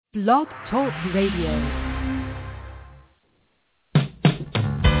Blog Talk Radio.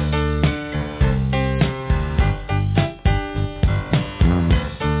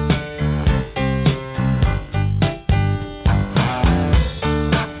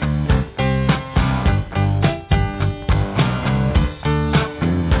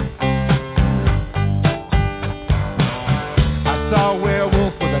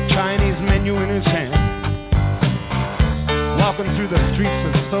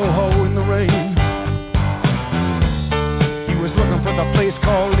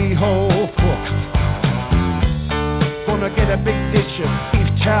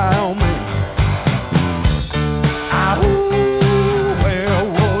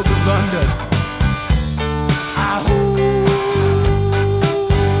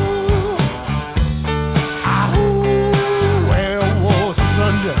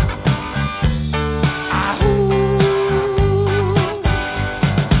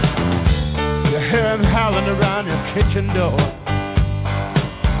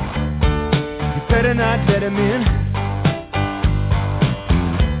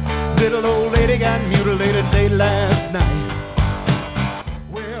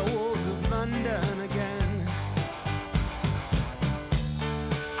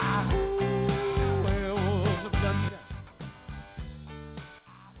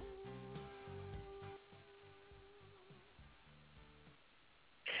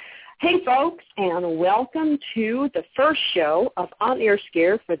 Hey, folks, and welcome to the first show of On Air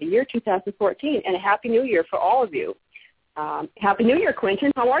Scare for the year 2014, and a Happy New Year for all of you. Happy New Year,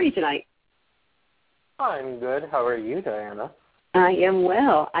 Quintin. How are you tonight? I'm good. How are you, Diana? I am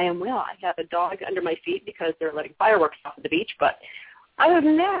well. I have a dog under my feet because they're letting fireworks off at the beach, but other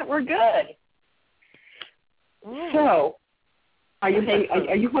than that, we're good. So, are you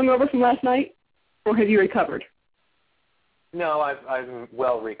hungover from last night, or have you recovered? No, I'm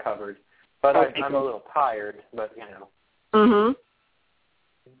well recovered, but okay, I'm a little tired. But you know.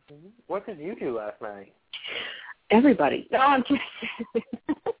 What did you do last night? Everybody. No, I'm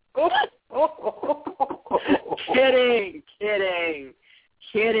kidding.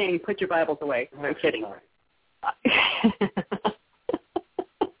 Kidding. Put your Bibles away. I'm kidding.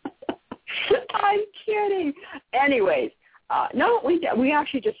 I'm kidding. Anyways, no, we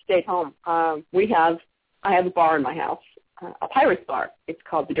actually just stayed home. I have a bar in my house. A Pirates bar. It's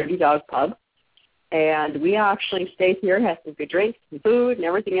called the Dirty Dog Pub. And we actually stayed here, had some good drinks, some food, and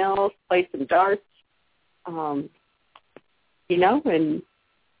everything else, played some darts, and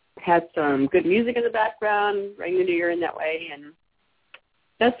had some good music in the background, rang the New Year in that way, and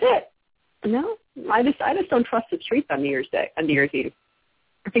that's it. I just don't trust the streets on New Year's Eve.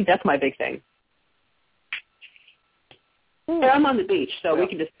 I think that's my big thing. And I'm on the beach, so we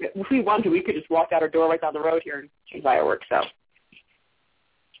can just, if we want to, we could just walk out our door right down the road here and see fireworks. So.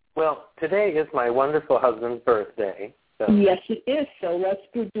 Well, today is my wonderful husband's birthday. So. Yes, it is. So let's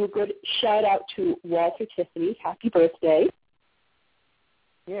do a good shout out to Walter Tiffany. Happy birthday!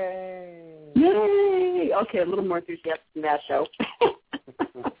 Yay! Okay, a little more enthusiastic than that show.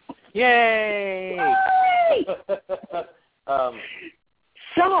 Yay!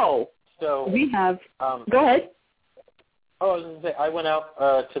 So we have. Go ahead. Oh, I was going to say, I went out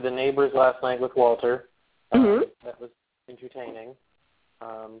to the neighbors last night with Walter. That was entertaining.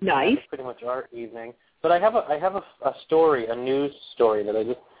 Nice. That was pretty much our evening. But I have a story, a news story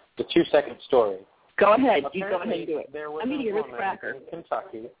a 2-second story. Go ahead. Apparently, you go ahead and do it. There was I'm eating a Ritz cracker in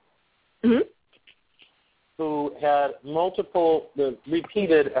Kentucky who had multiple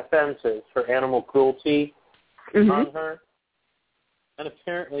repeated offenses for animal cruelty on her, and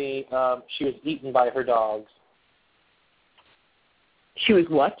apparently she was eaten by her dogs. She was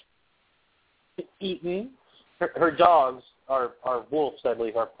what? Eaten. Her dogs are wolves, I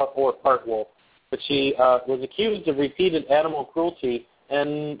believe, or part wolf. But she was accused of repeated animal cruelty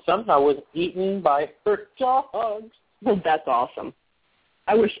and somehow was eaten by her dogs. Well, that's awesome.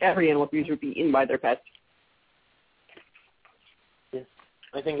 I wish every animal abuser would be eaten by their pets. Yes.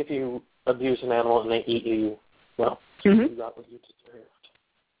 I think if you abuse an animal and they eat you, well, you got what you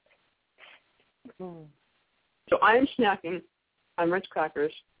deserved. So I am snacking on Ritz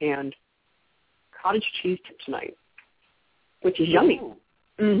crackers and cottage cheese tips tonight, which is yummy.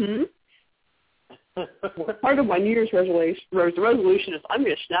 Part of my New Year's resolution is I'm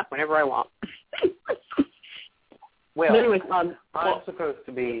going to snack whenever I want. Well, anyways,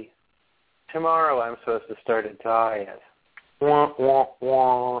 tomorrow I'm supposed to start a diet. Wah, wah,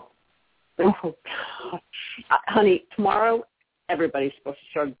 wah. Oh, God. Honey, tomorrow everybody's supposed to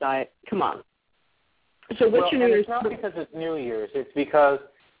start a diet. Come on. So what's your New Year's? It's not because it's New Year's. It's because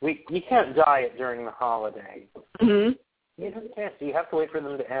we can't diet during the holiday. You can't. You have to wait for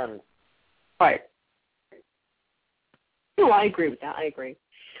them to end. Right. No, I agree with that. I agree.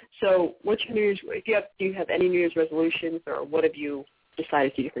 So, what's your New Year's? Do you have any New Year's resolutions, or what have you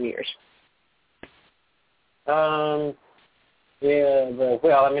decided to do for New Year's? Yeah.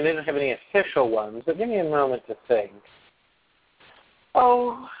 Well, I mean, they don't have any official ones, but give me a moment to think.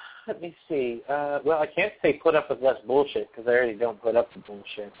 Oh, let me see. Well, I can't say put up with less bullshit because I already don't put up with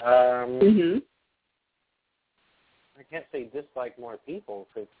bullshit. I can't say dislike more people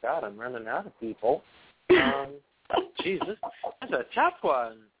because, God, I'm running out of people. Jesus, that's a tough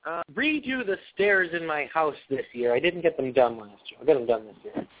one. Redo the stairs in my house this year. I didn't get them done last year. I'll get them done this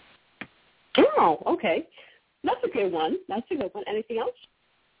year. Oh, okay. That's a good one. Anything else?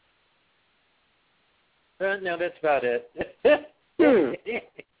 No, that's about it.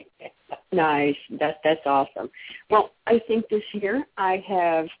 Nice. That's awesome. Well, I think this year I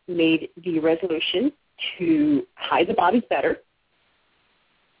have made the resolution to hide the bodies better.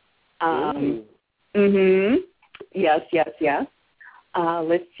 Yes.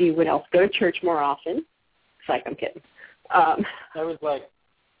 Let's see what else. Go to church more often. It's like I'm kidding. I was like,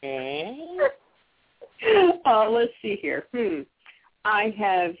 let's see here. I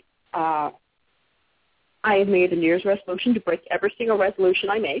have made a New Year's resolution to break every single resolution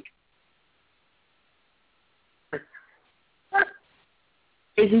I make.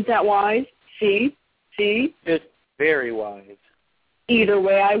 Isn't that wise? See? It's very wise. Either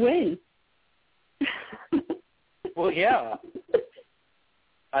way, I win. Well, yeah.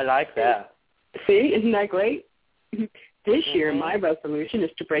 I like that. See? Isn't that great? This year, my resolution is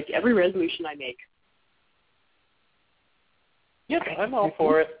to break every resolution I make. Yep, I'm all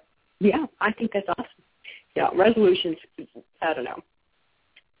for it. Yeah, I think that's awesome. Yeah, resolutions, I don't know.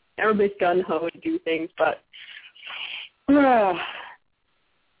 Everybody's gung-ho to do things, but, I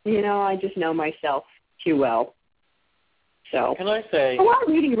just know myself too well. So, can I say, a lot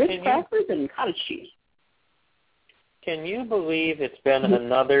of eating Ritz crackers and cottage cheese. Can you believe it's been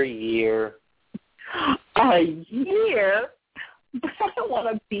another year? A year? But I don't want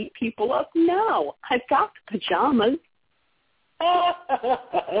to beat people up. No, I've got the pajamas.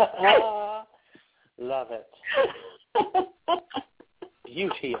 Love it.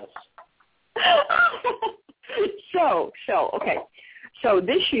 Beauteous. Okay. So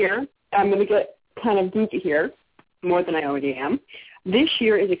this year, I'm going to get kind of goofy here, more than I already am. This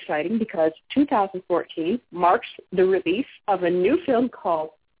year is exciting because 2014 marks the release of a new film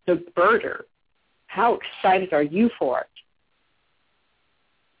called The Birder. How excited are you for it?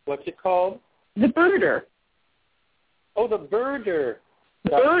 What's it called? The Birder. Oh, The Birder.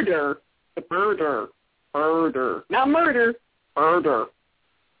 The Birder. Not murder. Birder.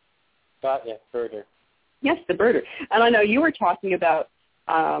 Got ya, Birder. Yes, The Birder. And I know you were talking about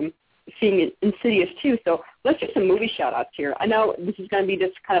seeing Insidious too, so let's do some movie shout-outs here. I know this is going to be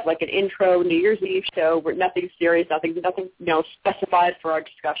just kind of like an intro New Year's Eve show where nothing serious, nothing specified for our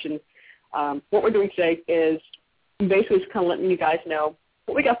discussion. What we're doing today is basically just kind of letting you guys know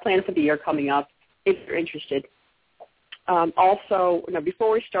what we got planned for the year coming up if you're interested. Also,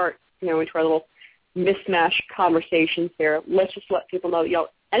 before we start, into our little mismatch conversations here, let's just let people know,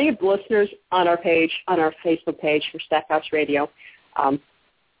 any of the listeners on our page, on our Facebook page for Stackhouse Radio,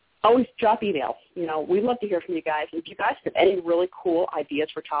 always drop emails. We love to hear from you guys. If you guys have any really cool ideas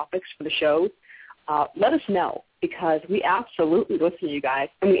for topics for the shows, let us know because we absolutely listen to you guys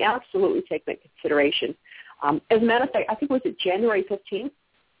and we absolutely take that into consideration. As a matter of fact, I think was it January 15th?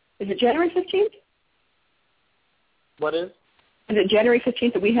 Is it January 15th? What is? Is it January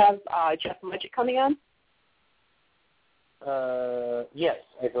 15th that we have Jeff Mudgett coming on? Yes,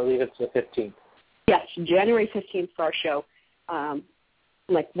 I believe it's the 15th. Yes, January 15th for our show.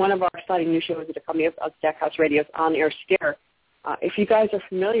 One of our exciting new shows that are coming up on Stackhouse Radio's On Air Scare. If you guys are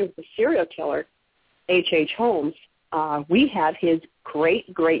familiar with the serial killer, H.H. Holmes, we have his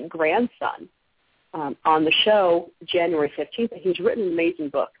great-great-grandson on the show January 15th. He's written an amazing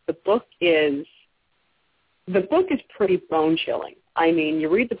book. The book is pretty bone-chilling. I mean, you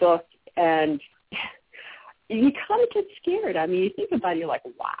read the book and you kind of get scared. I mean, you think about it, you're like,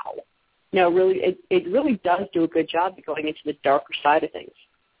 wow. Really, it really does do a good job of going into the darker side of things.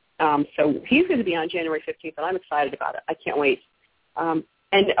 So he's going to be on January 15th, and I'm excited about it. I can't wait. And,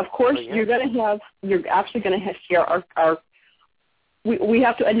 of course, you're actually going to hear our we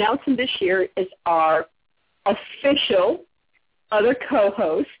have to announce him this year as our official other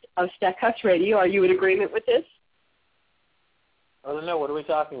co-host of Stackhouse Radio. Are you in agreement with this? I don't know. What are we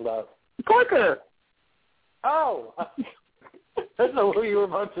talking about? Corker. Oh. That's not what you were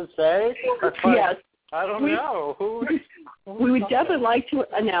about to say? Yes. I don't know. We would definitely like to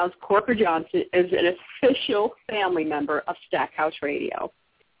announce Corker Johnson as an official family member of Stackhouse Radio.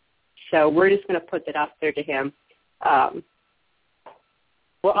 So we're just going to put that out there to him. Well,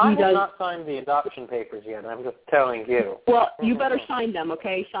 I have not signed the adoption papers yet. I'm just telling you. Well, you better sign them,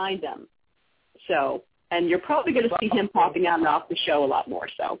 okay? Sign them. So, and you're probably going to see him popping on and off the show a lot more.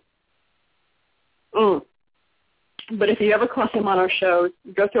 So, But if you ever cross him on our shows,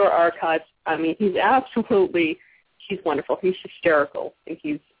 go through our archives. I mean, he's wonderful. He's hysterical, and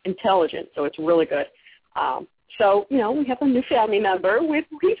he's intelligent, so it's really good. So, we have a new family member.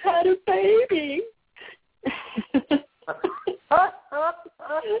 We've had a baby. Could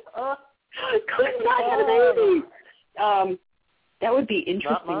not have a baby. That would be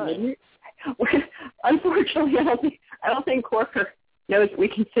interesting, wouldn't it? Unfortunately, I don't think Corker knows we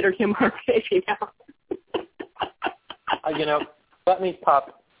consider him our baby now. Let me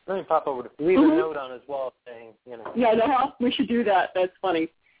pop over to leave a note on his wall saying, Yeah, no, we should do that. That's funny.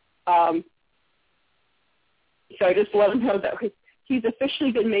 So I just let him know that he's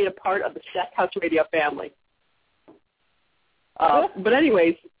officially been made a part of the Stackhouse Radio family. But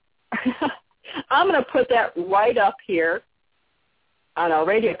anyways, I'm going to put that right up here on our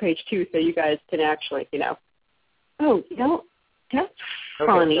radio page, too, so you guys can actually, that's funny. Okay, so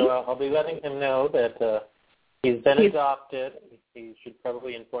I'll be letting him know that he's been adopted. He should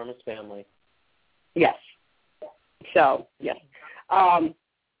probably inform his family. Yes. So, yes.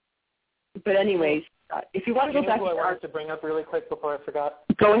 But anyways, if you want to go back to I wanted to bring up really quick before I forgot?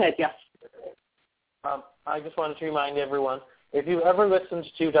 Go ahead, yes. I just wanted to remind everyone, if you ever listened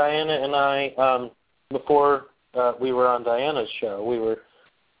to Diana and I before we were on Diana's show, we were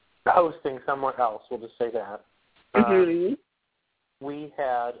hosting somewhere else, we'll just say that. We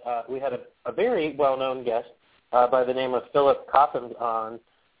had a very well-known guest by the name of Philip Coppin on,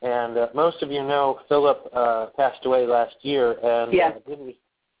 and most of you know Philip passed away last year, and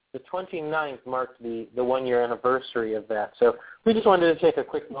the 29th marked the one-year anniversary of that. So we just wanted to take a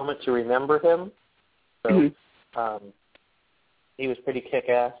quick moment to remember him. So he was pretty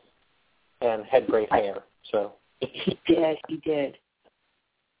kick-ass and had great hair. So he did.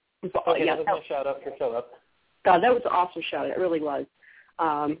 Okay, that was my shout-out for Philip. God, that was an awesome shout. It really was.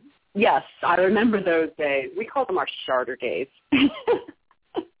 Yes, I remember those days. We called them our starter days.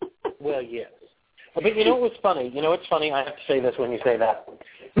 Well, yes. But you know what was funny? It's funny, I have to say this when you say that.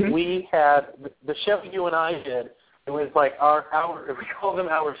 We had, the show you and I did, it was like we called them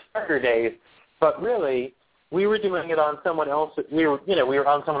our starter days, but really, we were doing it on someone else's, we were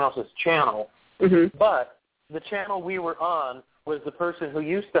on someone else's channel. But the channel we were on was the person who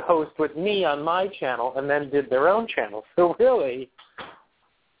used to host with me on my channel and then did their own channel. So really,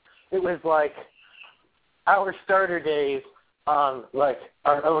 it was like our starter days on like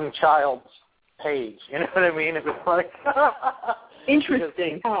our own child's page. You know what I mean? It was like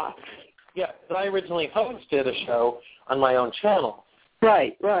interesting. Because, yeah, but I originally hosted a show on my own channel.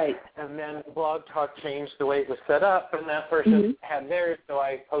 Right. And then Blog Talk changed the way it was set up, and that person had theirs, so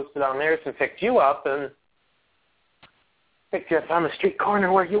I posted on theirs and picked you up and picked you up on the street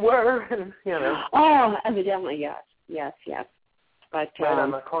corner where you were, and Oh, evidently, yes. But right on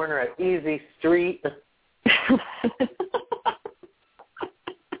the corner at Easy Street. One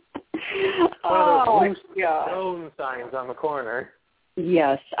of those loose stone signs on the corner.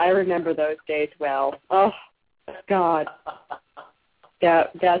 Yes, I remember those days well. Oh, God.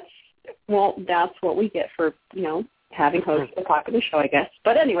 That's what we get for, having hosted a popular show, I guess.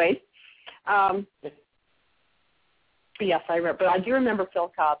 But anyways, yes, I remember. But I do remember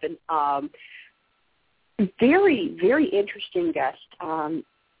Phil Coppin. Very, very interesting guest. I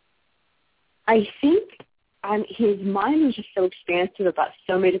think his mind was just so expansive about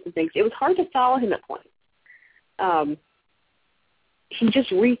so many different things. It was hard to follow him at points. He just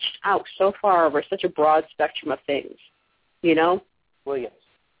reached out so far over such a broad spectrum of things, Well, yes.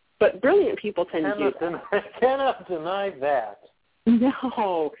 But brilliant people tend to do that. Cannot deny that.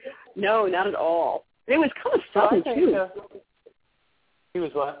 No, not at all. It was kind of sudden, too. He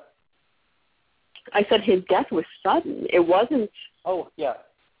was what? I said his death was sudden. It wasn't... Oh, yeah.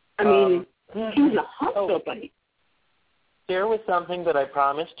 I mean, he was in a hospital, buddy. There was something that I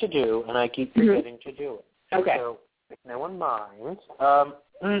promised to do, and I keep forgetting to do it. Okay. So, if no one minds, and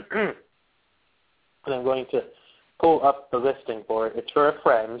I'm going to pull up the listing for it. It's for a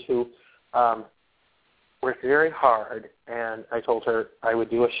friend who worked very hard, and I told her I would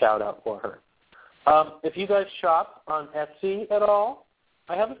do a shout-out for her. If you guys shop on Etsy at all,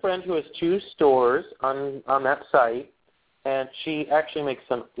 I have a friend who has 2 stores on that site, and she actually makes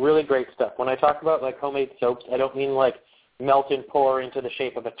some really great stuff. When I talk about, like, homemade soaps, I don't mean, like, melt and pour into the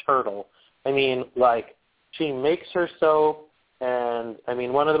shape of a turtle. I mean, like, she makes her soap, and, I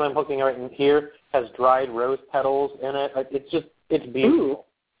mean, one of them I'm hooking right in here has dried rose petals in it. It's beautiful.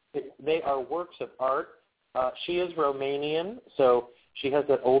 They are works of art. She is Romanian, so she has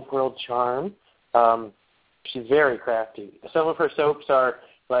that old world charm. She's very crafty. Some of her soaps are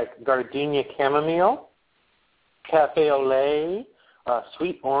like gardenia chamomile, cafe au lait,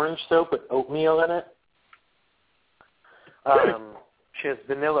 sweet orange soap with oatmeal in it. She has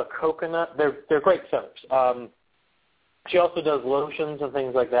vanilla coconut. They're great soaps. She also does lotions and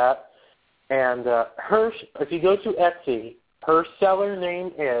things like that. And if you go to Etsy, her seller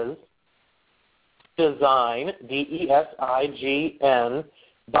name is Design, DESIGN,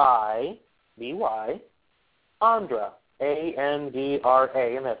 by, B-Y, Andra,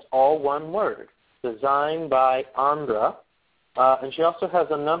 A-N-D-R-A, and that's all one word, Design by Andra. And she also has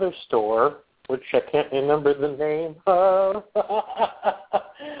another store, which I can't remember the name of.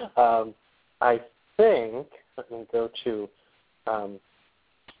 I think, let me go to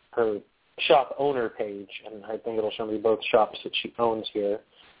her shop owner page, and I think it'll show me both shops that she owns here.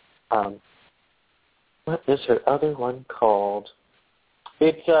 What is her other one called?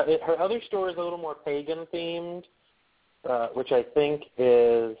 Her other store is a little more pagan themed, which I think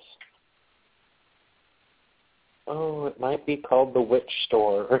is, it might be called the Witch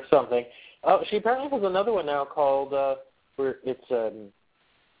Store or something. Oh, she apparently has another one now called where it's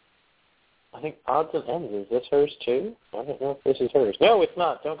I think Odds and Ends. Is this hers too? I don't know if this is hers. No, it's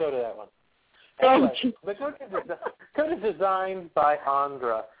not. Don't go to that one. Anyway, but go to Designs by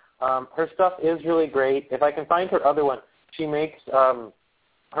Andra. Her stuff is really great. If I can find her other one, she makes, her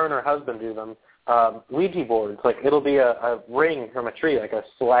and her husband do them, Ouija boards. Like, it'll be a ring from a tree, like a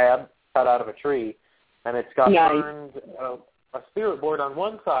slab cut out of a tree, and it's got turned a spirit board on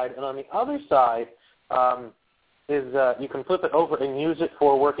one side, and on the other side is you can flip it over and use it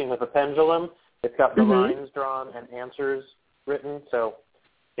for working with a pendulum. It's got the lines drawn and answers written, so...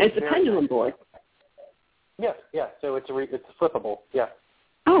 It's a pendulum board. Yes, so it's flippable, yeah.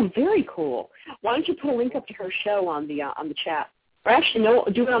 Oh, very cool. Why don't you put a link up to her show on the chat? Or actually, no,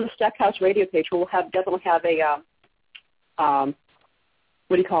 do it on the Stackhouse radio page. We'll definitely have a, a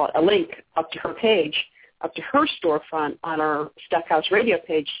link up to her page, up to her storefront on our Stackhouse radio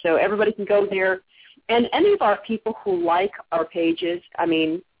page, so everybody can go there. And any of our people who like our pages, I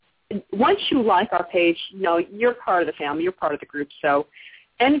mean, once you like our page, you're part of the family, you're part of the group. So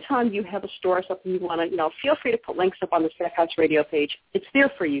anytime you have a store or something you want to, feel free to put links up on the Stackhouse radio page. It's there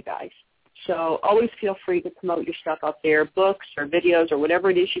for you guys. So always feel free to promote your stuff up there, books or videos or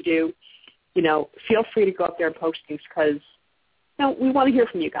whatever it is you do. Feel free to go up there and post things because, we want to hear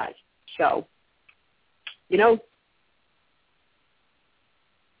from you guys. So,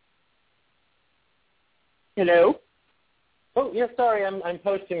 Hello? Oh, yeah, sorry, I'm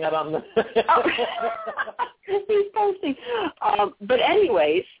posting that on the... He's posting. But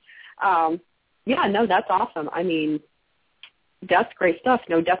anyways, that's awesome. I mean, that's great stuff.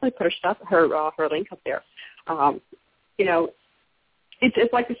 Definitely put her link up there.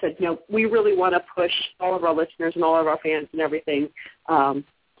 It's like I said, we really want to push all of our listeners and all of our fans and everything.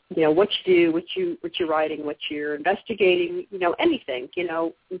 What you do, what you're writing, what you're investigating, anything.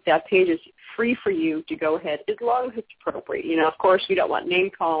 That page is free for you to go ahead as long as it's appropriate. Of course, we don't want name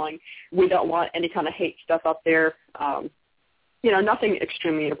calling. We don't want any kind of hate stuff up there. Nothing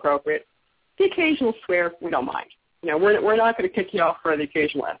extremely inappropriate. The occasional swear, we don't mind. We're not going to kick you off for the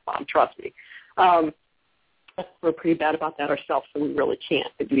occasional F-bomb, trust me. We're pretty bad about that ourselves, so we really can't.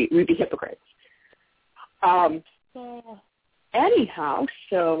 We'd be hypocrites. Anyhow,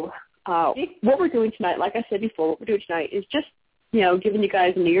 so what we're doing tonight, like I said before, what we're doing tonight is just, giving you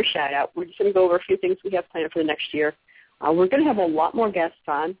guys a New Year shout-out. We're just going to go over a few things we have planned for the next year. We're going to have a lot more guests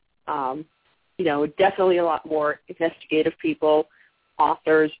on, definitely a lot more investigative people,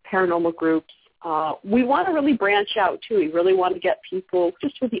 authors, paranormal groups. We want to really branch out, too. We really want to get people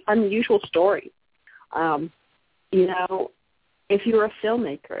just with the unusual story. If you're a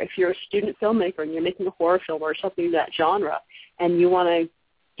filmmaker, if you're a student filmmaker and you're making a horror film or something in that genre and you want to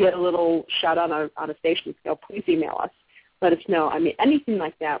get a little shout-out on a station, please email us. Let us know. I mean, anything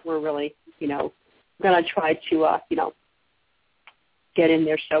like that, we're really, going to try to, get in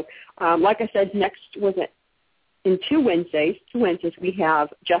there. So, like I said, next was it in two Wednesdays, we have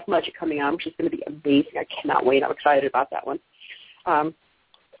Jeff Mudgett coming on, which is going to be amazing. I cannot wait. I'm excited about that one. It'll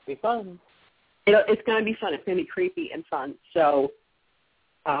be fun. It's going to be fun. It's going to be creepy and fun. So,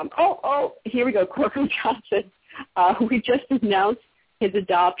 here we go. Corcoran Johnson. We just announced his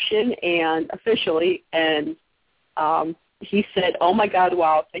adoption officially, and he said, "Oh my God,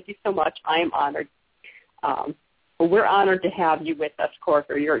 wow! Thank you so much. I am honored." Well, we're honored to have you with us,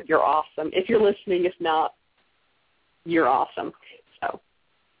 Corker. You're awesome. If you're listening, if not, you're awesome. So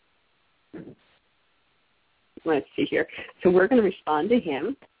let's see here. So we're going to respond to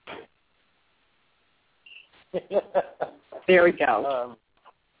him. There we go.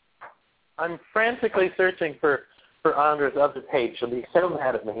 I'm frantically searching for Andra's other page. She'll be so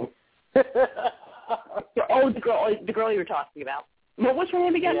mad at me. Oh, the girl you were talking about. What was her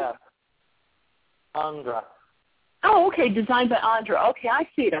name again? Yeah. Andra. Oh, okay, designed by Andra. Okay, I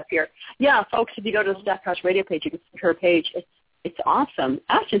see it up here. Yeah, folks, if you go to the Stackhouse Radio page, you can see her page. It's awesome.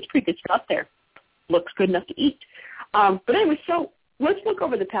 Actually, it's pretty good stuff there. Looks good enough to eat. But anyway, so let's look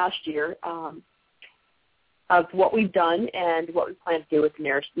over the past year of what we've done and what we plan to do with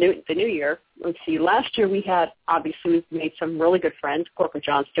the new year. Let's see. Last year we had, obviously, we've made some really good friends. Corporate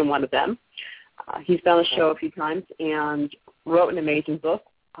Johnston, one of them. He's been on the show a few times and wrote an amazing book.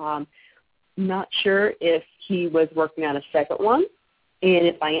 Not sure if he was working on a second one, and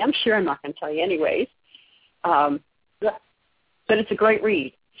if I am sure, I'm not going to tell you anyways. But it's a great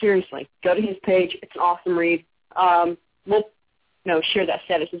read. Seriously, go to his page. It's an awesome read. We'll share that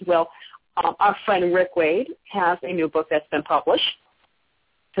status as well. Our friend Rick Wade has a new book that's been published,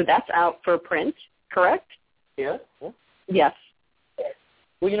 so that's out for print. Correct? Yeah. Yes.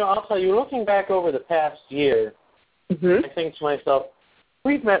 Well, I'll tell you, looking back over the past year, I think to myself,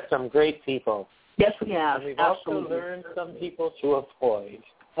 we've met some great people. Yes, we have. And we've Absolutely. also learned some people to avoid.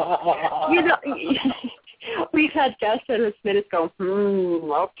 We've had guests at this minute go,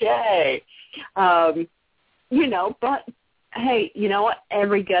 okay. But, hey, you know what?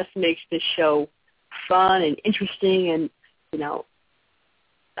 Every guest makes this show fun and interesting and,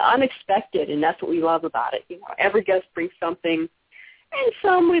 unexpected, and that's what we love about it. Every guest brings something, and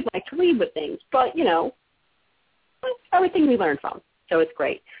some we'd like to leave with things, but, everything we learn from. So it's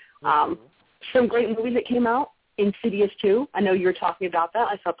great. Some great movies that came out. Insidious 2. I know you were talking about that.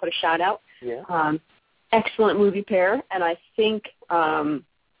 I saw put a shout out. Yeah. Excellent movie pair, and I think,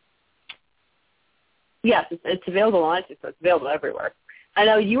 yes, it's available on iTunes, so it's available everywhere. I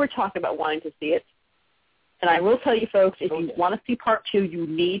know you were talking about wanting to see it, and I will tell you, folks, if you want to see Part 2, you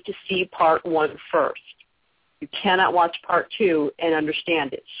need to see Part 1 first. You cannot watch Part 2 and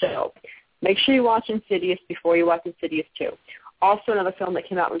understand it. So make sure you watch Insidious before you watch Insidious 2. Also, another film that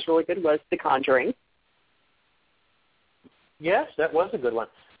came out and was really good was The Conjuring. Yes, that was a good one.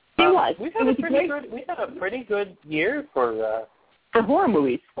 It was. We had a pretty good year for horror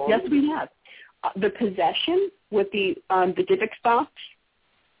movies. Yes, we have. The Possession with the Dybbuk box,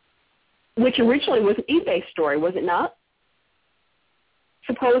 which originally was an eBay story, was it not?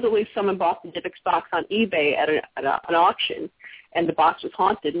 Supposedly, someone bought the Dybbuk box on eBay at an auction, and the box was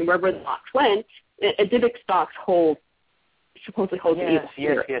haunted. And wherever the box went, a Dybbuk box supposedly holds an evil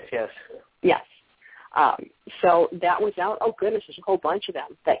spirit. Yes. So that was out. Oh goodness, there's a whole bunch of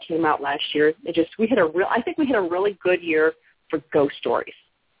them that came out last year. I think we had a really good year for ghost stories.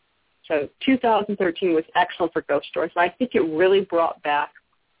 So 2013 was excellent for ghost stories. And I think it really brought back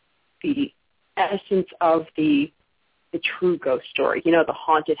the essence of the true ghost story, the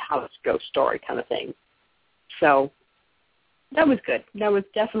haunted house ghost story kind of thing. So that was good. That was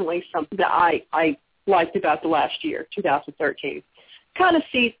definitely something that I liked about the last year, 2013. Kind of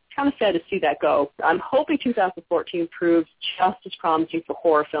sad to see that go. I'm hoping 2014 proves just as promising for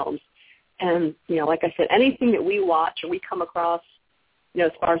horror films. And, like I said, anything that we watch or we come across,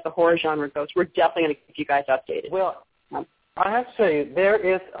 as far as the horror genre goes, we're definitely going to keep you guys updated. Well, I have to say, there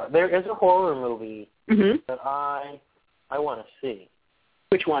is a horror movie that I want to see.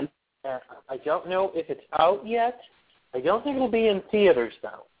 Which one? I don't know if it's out yet. I don't think it'll be in theaters,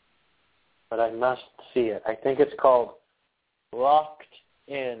 though. But I must see it. I think it's called Locked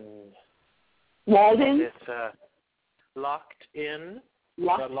In. Walden? It's Locked In.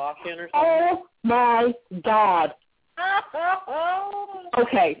 Locked In or something. Oh, my God.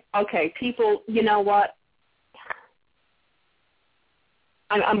 Okay, people, you know what?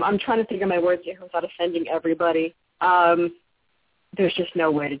 I'm trying to think of my words here without offending everybody. There's just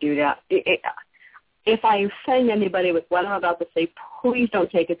no way to do that. If I offend anybody with what I'm about to say, please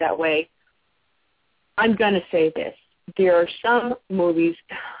don't take it that way. I'm going to say this. There are some movies,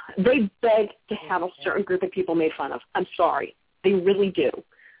 they beg to have a certain group of people made fun of. I'm sorry. They really do.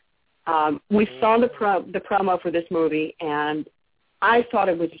 We saw the promo for this movie, and I thought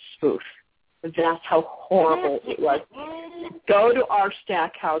it was a spoof. That's how horrible it was. Go to our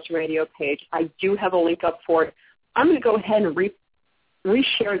Stackhouse Radio page. I do have a link up for it. I'm going to go ahead and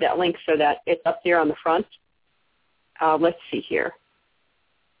reshare that link so that it's up there on the front. Let's see here.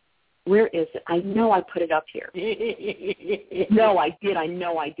 Where is it? I know I put it up here. No, I did. I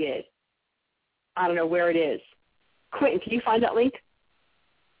know I did. I don't know where it is. Quintin, can you find that link?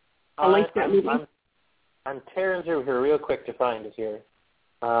 A link to that movie? I'm tearing through here real quick to find it here.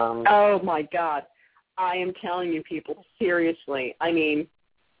 Oh, my God. I am telling you, people, seriously. I mean,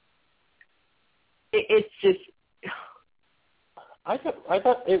 it's just... I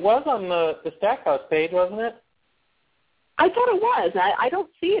thought it was on the Stackhouse page, wasn't it? I thought it was. I don't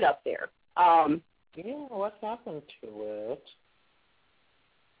see it up there. Yeah, what's happened to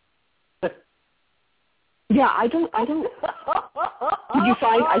it? Yeah, I don't. Did you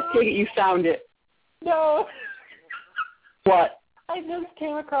find? I take it you found it. No. What? I just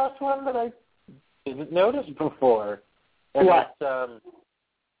came across one that I didn't notice before. And what?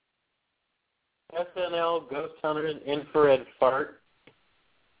 It's SNL Ghost Hunters Infrared Fart.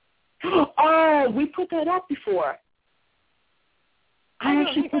 Oh, we put that up before. I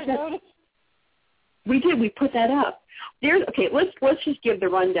actually put that. Noticed. We did. We put that up. Okay. Let's just give the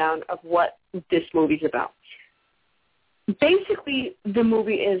rundown of what this movie's about. Basically, the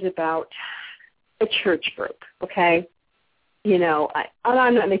movie is about a church group. Okay. You know,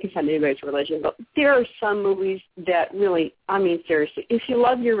 I'm not making fun of anybody's religion, but there are some movies that really, I mean, seriously, if you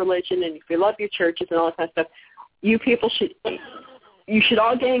love your religion and if you love your churches and all that kind of stuff, you people should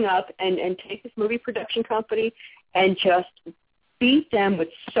all gang up and take this movie production company and just beat them with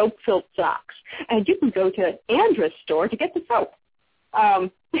soap-filled socks. And you can go to Andra's store to get the soap.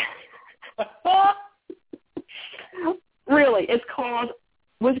 Really, it's called,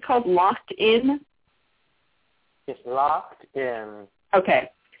 what's it called, Locked In? It's Locked In. Okay.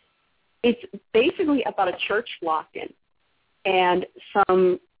 It's basically about a church lock-in. And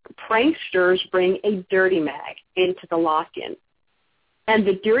some pranksters bring a dirty mag into the lock-in. And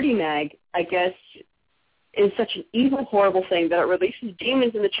the dirty mag, I guess, is such an evil, horrible thing that it releases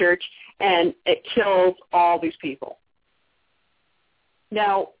demons in the church and it kills all these people.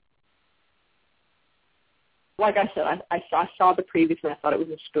 Now, like I said, I saw the previews and I thought it was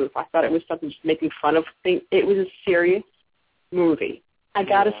a spoof. I thought it was something just making fun of things. It was a serious movie. I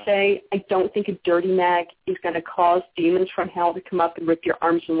got to say, I don't think a dirty mag is going to cause demons from hell to come up and rip your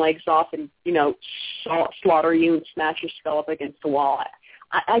arms and legs off and, you know, slaughter you and smash your skull up against the wall.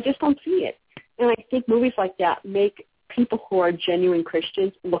 I just don't see it. And I think movies like that make people who are genuine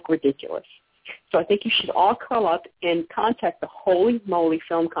Christians look ridiculous. So I think you should all call up and contact the Holy Moly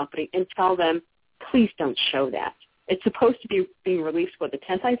Film Company and tell them, please don't show that. It's supposed to be being released, the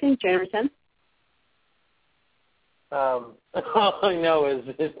 10th, I think, January 10th? All I know is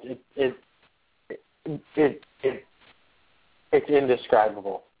it's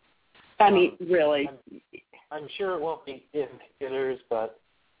indescribable. I mean, really. I'm sure it won't be in theaters, but...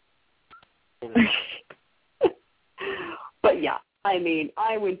 You know. But, yeah, I mean,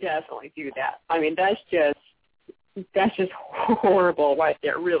 I would definitely do that. I mean, that's just horrible right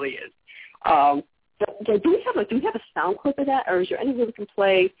there. It really is. Do we have a sound clip of that, or is there any way we can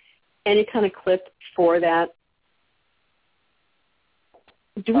play any kind of clip for that?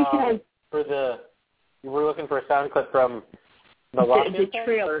 Do we have we're looking for a sound clip from the Locked-In the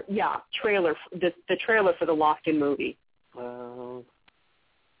trailer? Yeah, the trailer for the Locked-In movie.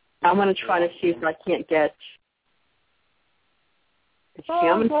 I'm going to try to see if I can't get. It's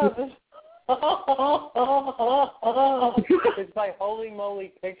by Holy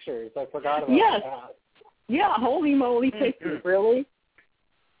Moly Pictures. I forgot about that. Yeah, Holy Moly Pictures. Really?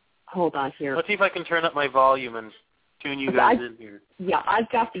 Hold on here. Let's see if I can turn up my volume and tune you guys in here. Yeah, I've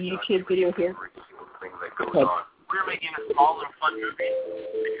got the YouTube video here. Okay. We're making a small little fun movie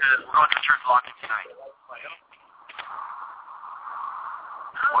because we're going to church Locked-In tonight.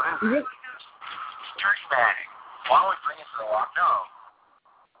 What is it? Dirty mag. Why don't we bring it to the lock? No.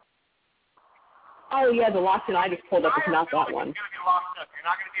 Oh, yeah, the Locked-In I just pulled up is not that one. You're going to be locked up. You're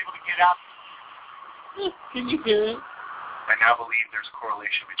not going to be able to get out. Can you hear it? I now believe there's a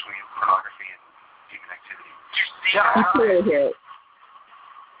correlation between pornography and demon activity. You can't really hear it.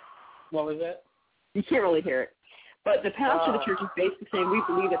 What was that? You can't really hear it. But the pastor of the church is basically saying we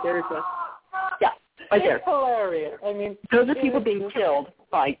believe that there is a... Yeah, right there. It's hilarious. I mean... Those are people being killed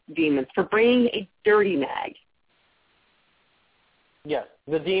by demons for bringing a dirty mag. Yes,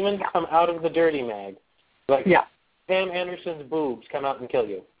 the demons come out of the dirty mag. Like Pam Anderson's boobs come out and kill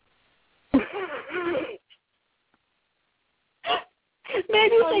you.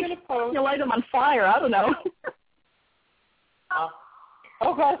 Maybe you light them on fire. I don't know.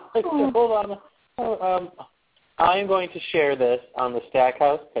 Okay, hold on. I'm going to share this on the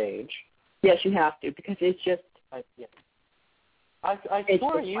Stackhouse page. Yes, you have to, because it's just... I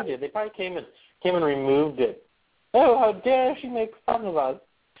swore you did. They probably came and removed it. Oh, how dare she make fun of us.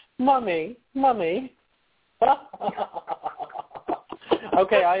 Mummy.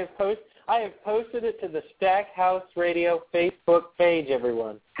 Okay, I have posted it to the Stackhouse Radio Facebook page,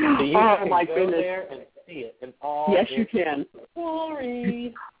 everyone. So you can go there and see it in all yes, you can.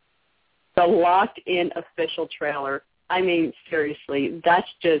 Glory. The locked-in official trailer. I mean, seriously, that's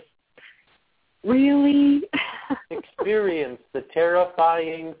just really... Experience the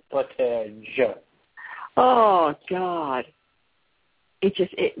terrifying footage. Oh, God.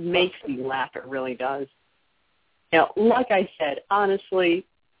 It makes me laugh. It really does. You know, like I said, honestly,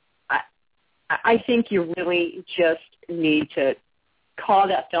 I think you really just need to call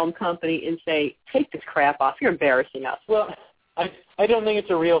that film company and say, take this crap off. You're embarrassing us. Well, I don't think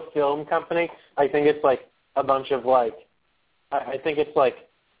it's a real film company. I think it's like a bunch of I think it's like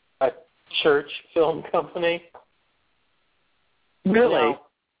a church film company. Really? No,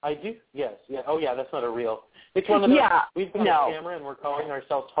 I do? Yes. Yeah. Oh, yeah, that's not a real. It's one of those. Yeah, we've got a camera and we're calling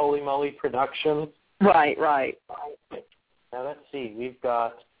ourselves Holy Moly Productions. Right. Now, let's see. We've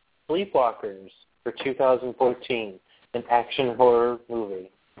got Sleepwalkers for 2014, an action horror movie.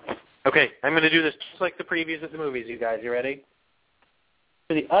 Okay, I'm going to do this just like the previews of the movies, you guys. You ready?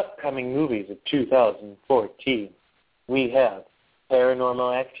 For the upcoming movies of 2014, we have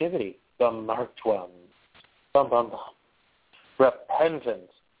Paranormal Activity, the marked ones. Bum, bum, bum.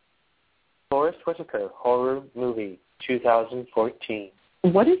 Repentance, Forrest Whitaker horror movie, 2014.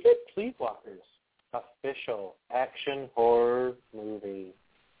 What is it? Sleepwalkers, official action horror movie.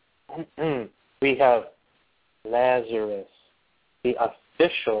 We have Lazarus, the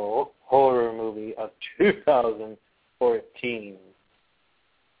official horror movie of 2014.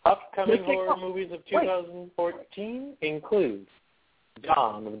 Upcoming horror movies of 2014 include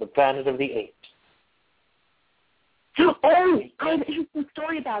Dawn of the Planet of the Apes. Oh, I have an interesting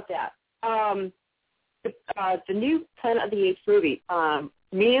story about that. The new Planet of the Apes movie,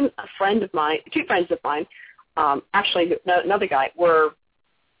 me and a friend of mine, two friends of mine, actually another guy, were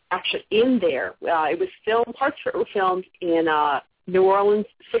actually in there. It was filmed, parts of it were filmed in New Orleans,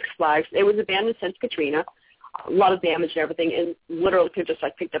 Six Flags. It was abandoned since Katrina, a lot of damage and everything, and literally could just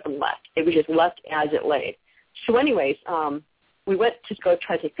picked up and left. It was just left as it lay. So anyways, we went to go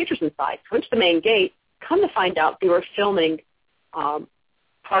try to take pictures inside. Went to the main gate. Come to find out, they were filming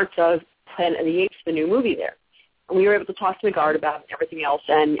parts of Planet of the Apes, the new movie there. And we were able to talk to the guard about it and everything else.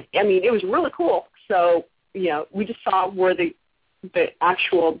 And, I mean, it was really cool. So, you know, we just saw where the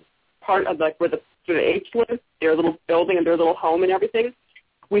actual part of, where the apes live, their little building and their little home and everything.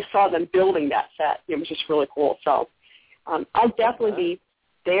 We saw them building that set. It was just really cool. So I'll definitely be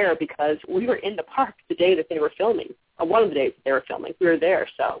there because we were in the park the day that they were filming, one of the days that they were filming. We were there,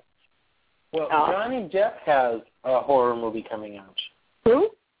 so. Well, Johnny Depp has a horror movie coming out.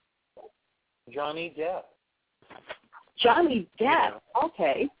 Who? Johnny Depp. Johnny Depp. Yeah.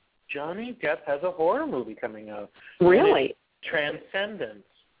 Okay. Johnny Depp has a horror movie coming out. Really? Transcendence.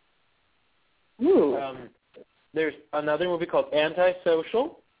 Ooh. There's another movie called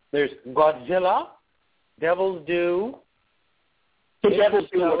Antisocial. There's Godzilla, Devil's Due, The Devil's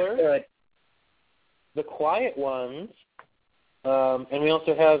Due looks good. The Quiet Ones, and we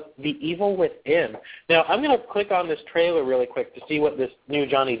also have The Evil Within. Now, I'm going to click on this trailer really quick to see what this new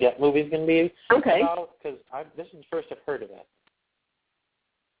Johnny Depp movie is going to be about, because this is the first I've heard of it.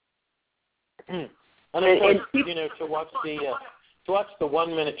 And of course, you know, to watch the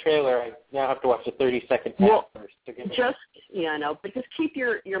 1-minute trailer, I now have to watch the 30-second ad first. But just keep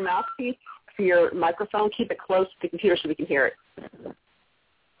your mouthpiece for your microphone, keep it close to the computer so we can hear it.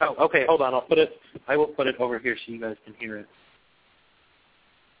 Oh, okay, hold on. I will put it over here so you guys can hear it.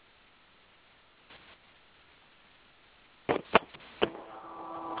 Please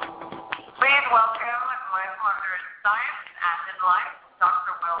welcome my partner in science and in life,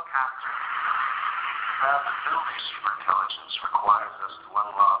 Dr. Will Castor. The ability of superintelligence requires us to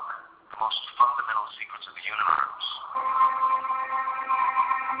unlock the most fundamental secrets of the universe.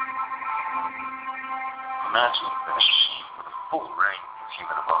 Imagine a machine with a full range of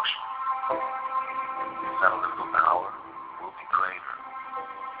human emotion. Its analytical power will be greater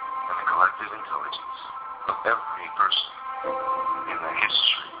than the collective intelligence of every person in the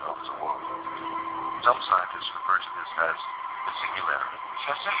history of the world. Some scientists refer to this as the singularity.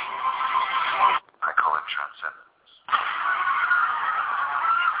 I call it transcendence.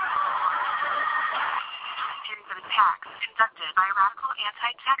 Series of attacks conducted by a radical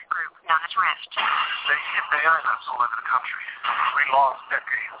anti-tech group known as Rift. They hit AI labs all over the country. We lost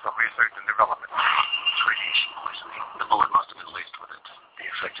decades of research and development. It's radiation poisoning. The bullet must have been laced with it. The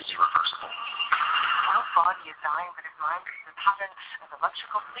effect is irreversible. No body is dying, but his mind is a pattern of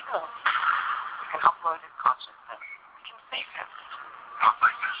electrical signals. We can upload his consciousness. We can save him. Not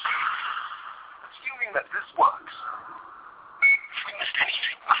like this. Assuming that this works, we witnessed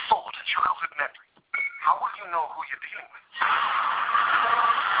anything, assault, a childhood memory. How will you know who you're dealing with?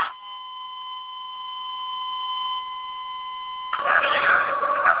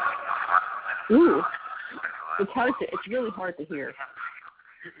 Ooh. It's really hard to hear.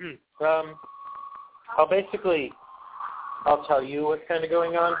 I'll tell you what's kind of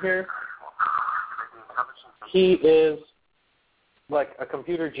going on here. He is like a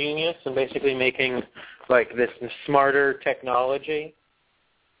computer genius and basically making like this smarter technology.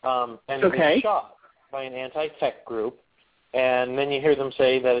 And okay. He's shot by an anti-tech group. And then you hear them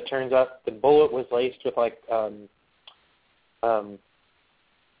say that it turns out the bullet was laced with like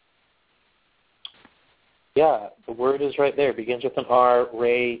yeah, the word is right there. Begins with an R.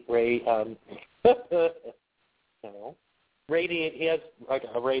 He has like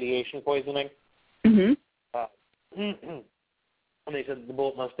a radiation poisoning. Mm-hmm. And they said the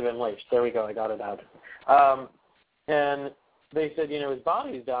bullet must have been laced. There we go. I got it out. And they said, his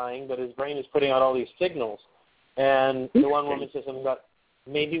body's dying, but his brain is putting out all these signals. And the one woman said something about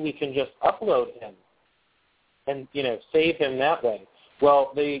maybe we can just upload him and, save him that way.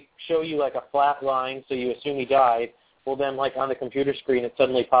 Well, they show you like a flat line, so you assume he died. Well, then, like on the computer screen, it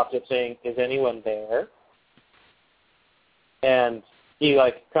suddenly pops up saying, "Is anyone there?" And he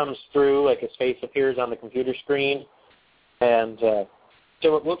like comes through, like his face appears on the computer screen, and so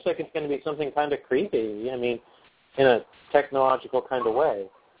it looks like it's going to be something kind of creepy. I mean, in a technological kind of way.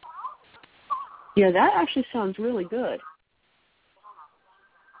 Yeah, that actually sounds really good.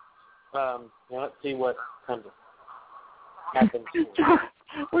 Now let's see what kind of happens.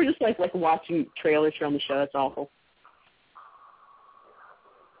 We're just like watching trailers from the show. That's awful.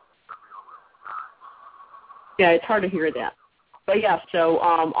 Yeah, it's hard to hear that. But yeah, so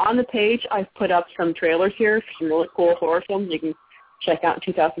on the page, I've put up some trailers here for some really cool horror films you can check out in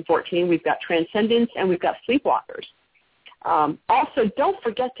 2014. We've got Transcendence and we've got Sleepwalkers. Also, don't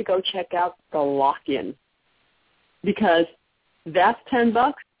forget to go check out The Lock-In, because that's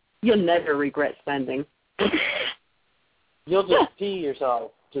 $10 you'll never regret spending. You'll just pee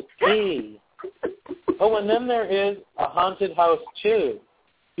yourself. Just pee. Oh, and then there is A Haunted House 2.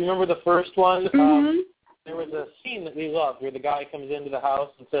 You remember the first one? Mm-hmm. There was a scene that we loved where the guy comes into the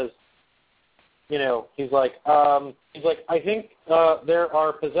house and says, he's like, I think there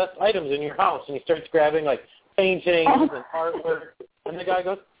are possessed items in your house. And he starts grabbing, like, paintings and artwork. And the guy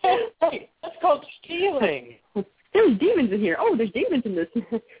goes, hey, that's called stealing. There's demons in here. Oh, there's demons in this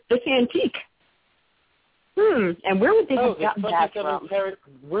antique. And where would they have gotten that from? 27-carat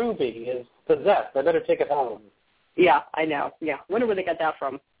ruby is possessed. I better take it home. Yeah, I know. Yeah, wonder where they got that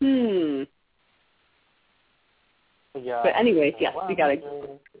from. Yeah. But anyways, yes, we're going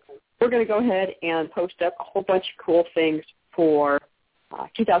to go ahead and post up a whole bunch of cool things for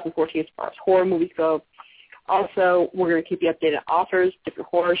 2014 as far as horror movies go. Also, we're going to keep you updated on authors, different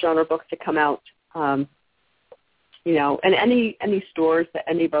horror genre books that come out, and any stores that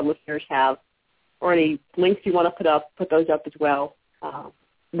any of our listeners have, or any links you want to put those up as well.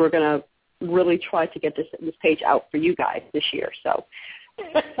 We're going to really try to get this page out for you guys this year. So,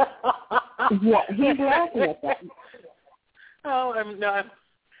 what? He's laughing at that. Oh,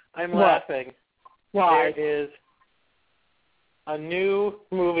 I'm laughing. Why? There is a new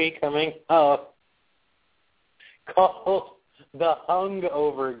movie coming up called The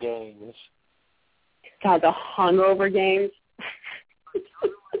Hungover Games. God, The Hungover Games?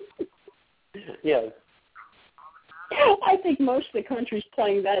 Yes. I think most of the country's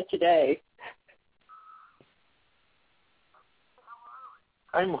playing that today.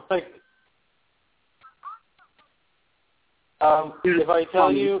 I'm like, if I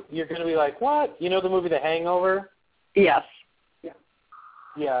tell you, you're going to be like, what? You know the movie The Hangover? Yes.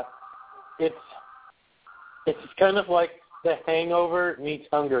 Yeah. It's kind of like The Hangover meets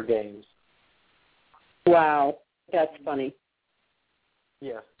Hunger Games. Wow. That's funny.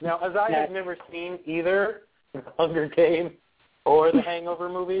 Yes. Now, as I have never seen either The Hunger Games or The Hangover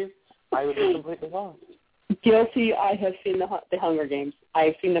movies, I would be completely lost. Guilty. I have seen the Hunger Games.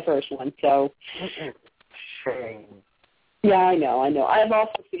 I've seen the first one, so. Shame. Yeah, I know. I've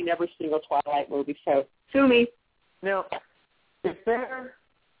also seen every single Twilight movie, so sue me. Now, is there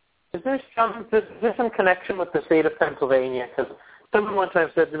some connection with the state of Pennsylvania? Because someone one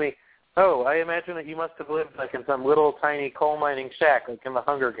time said to me, oh, I imagine that you must have lived like in some little tiny coal mining shack like in the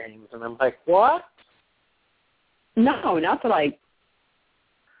Hunger Games. And I'm like, what? No, not that I...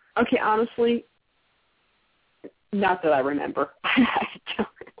 Okay, honestly, not that I remember.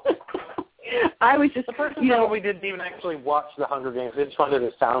 I was just... The person we didn't even actually watch the Hunger Games. They just wanted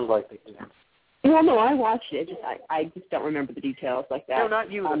to sound like they did. Well, no, I watched it. I just don't remember the details like that. No,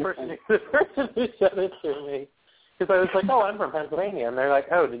 not you. The person who said it to me. Because I was like, oh, I'm from Pennsylvania. And they're like,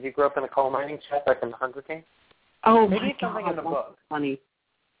 oh, did you grow up in a coal mining shack like in the Hunger Games? Oh, Maybe my it's something God, in the that's book. funny.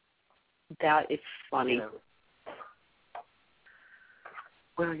 That is funny. You know.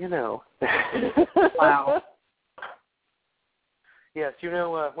 Well, you know. Wow. Yes, you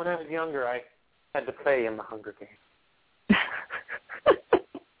know, when I was younger, I had to play in the Hunger Games.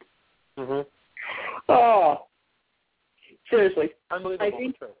 Mhm. Oh, seriously. Unbelievable,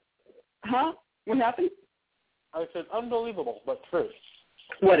 but true. Huh? What happened? I said unbelievable, but true.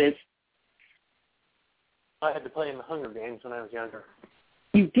 What is? I had to play in the Hunger Games when I was younger.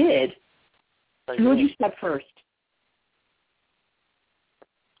 You did? Who would you step first?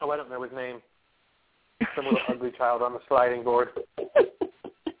 Oh, I don't know his name. Some little ugly child on the sliding board.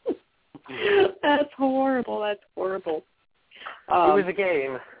 That's horrible. That's horrible. It was a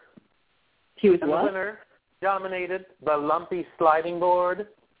game. He was And what? the winner dominated the lumpy sliding board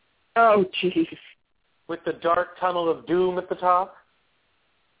Oh, jeez. with the dark tunnel of doom at the top.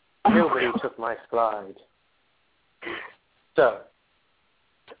 Nobody took my slide. So,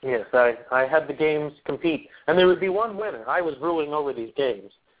 yes, I had the games compete. And there would be one winner. I was ruling over these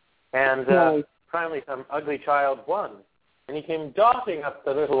games. And finally some ugly child won. And he came darting up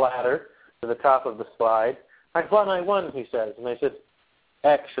the little ladder to the top of the slide. I won, he says. And I said,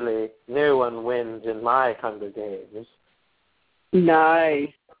 actually, no one wins in my Hunger Games.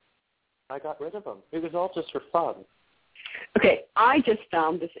 Nice. I got rid of them. It was all just for fun. Okay, I just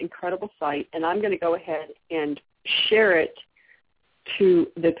found this incredible site, and I'm going to go ahead and share it to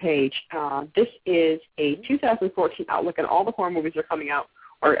the page. This is a 2014 outlook, and all the horror movies are coming out,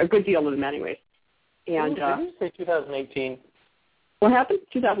 or a good deal of them anyways. And did you say 2018? What happened?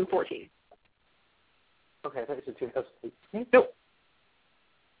 2014. Okay, I thought you said 2018. Nope.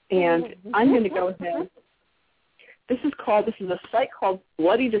 And I'm going to go ahead. This is a site called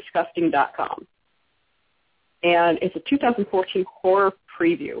bloodydisgusting.com. And it's a 2014 horror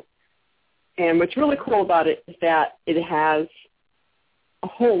preview. And what's really cool about it is that it has a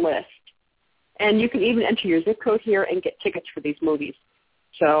whole list. And you can even enter your zip code here and get tickets for these movies.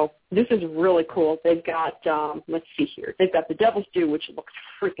 So this is really cool. They've got, let's see here. They've got The Devil's Due, which looks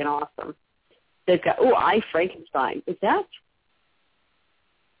freaking awesome. They've got, I, Frankenstein. Is that?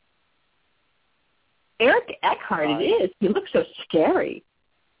 Eric Eckhart, it is. He looks so scary.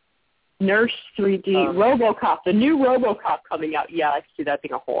 Nurse 3D, RoboCop, the new RoboCop coming out. Yeah, I can see that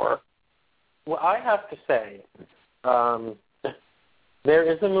being a horror. Well, I have to say, there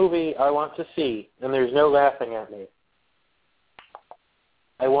is a movie I want to see, and there's no laughing at me.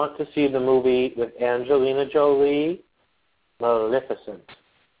 I want to see the movie with Angelina Jolie, Maleficent.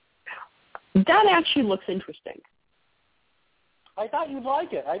 That actually looks interesting. I thought you'd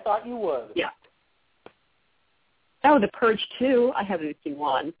like it. I thought you would. Yeah. Oh, The Purge 2. I haven't seen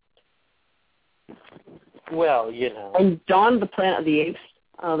one. Well, you know. And Dawn of the Planet of the Apes.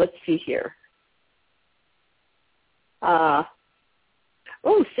 Let's see here.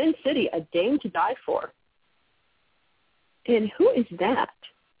 Sin City, A Dame to Die For. And who is that?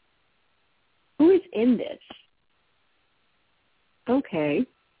 Who is in this? Okay.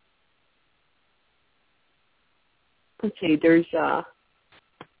 Let's see, there's there's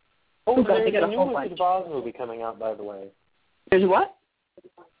a new Wizard of Oz movie coming out, by the way. There's what?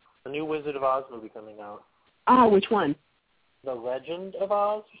 A new Wizard of Oz movie coming out. Oh, which one? The Legend of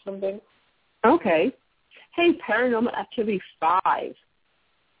Oz or something? Okay. Hey, Paranormal Activity 5.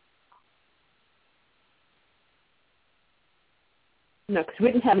 No, because we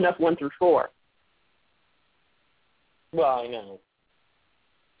didn't have enough 1 through 4. Well, I know.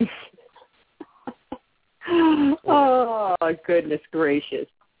 Oh, goodness gracious.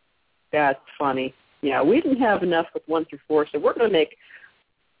 That's funny. Yeah, we didn't have enough with 1 through 4, so we're going to make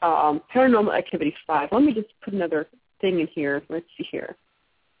Paranormal Activity 5. Let me just put another thing in here. Let's see here.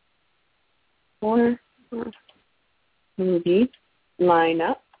 Horror movie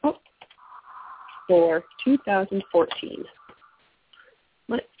lineup for 2014.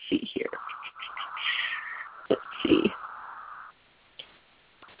 Let's see here. Let's see.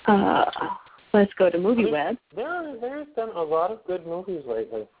 Let's go to MovieWeb. There's been a lot of good movies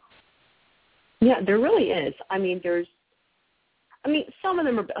lately. Yeah, there really is. Some of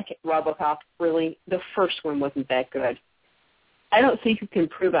them are, like RoboCop, really. The first one wasn't that good. I don't think you can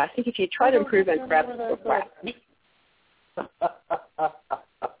improve it. I think if you try to improve it, crap, it's crap.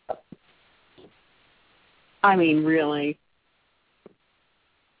 Really.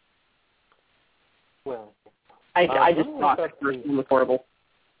 Well, I just thought the first one was horrible.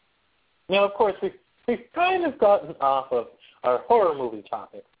 Now, of course, we've kind of gotten off of our horror movie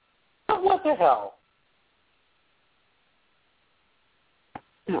topic. But what the hell?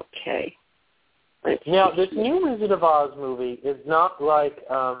 Okay. Now, this new Wizard of Oz movie is not like,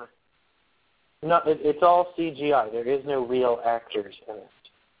 it's all CGI. There is no real actors in it.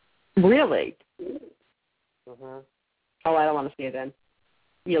 Really? Mm-hmm. Oh, I don't want to see it then.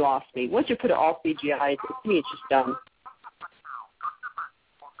 You lost me. Once you put it all CGI, to me it's just dumb.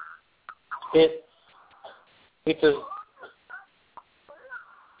 It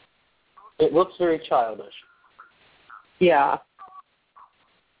looks very childish. Yeah.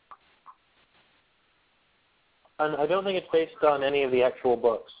 And I don't think it's based on any of the actual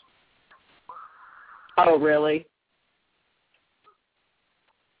books. Oh, really?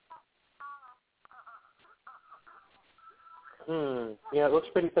 Yeah, it looks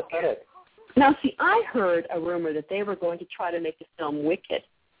pretty pathetic. Now, see, I heard a rumor that they were going to try to make the film Wicked,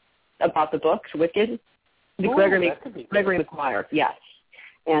 about the books, Wicked. The Gregory McGuire, yes.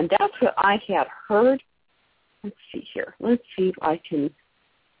 And that's what I had heard. Let's see here. Let's see if I can...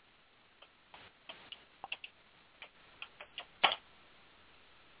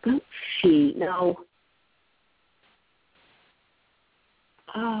 Let's see. No.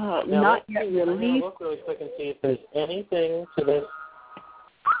 Not yet released. I'm going to look really quick and see if there's anything to this.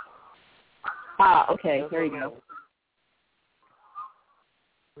 Okay. There you go.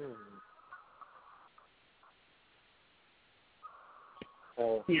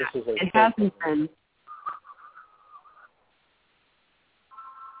 This is it hasn't been.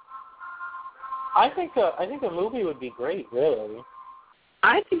 I think a movie would be great, really.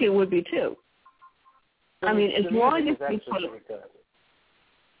 I think it would be too. I mean, as long as they put.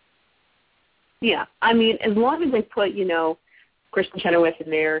 Yeah, I mean, as long as they put, Kristen Chenoweth in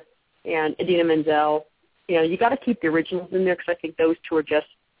there and Idina Menzel, you got to keep the originals in there because I think those two are just.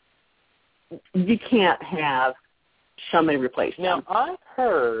 You can't have somebody replace them. Now, I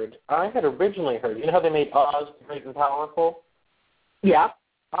had originally heard, you know how they made Oz Great and Powerful? Yeah.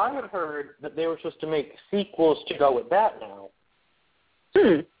 I had heard that they were supposed to make sequels to go with that now.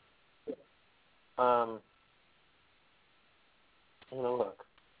 I'm gonna look.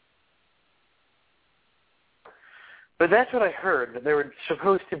 But that's what I heard, that there were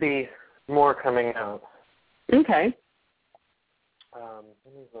supposed to be more coming out. Okay. Let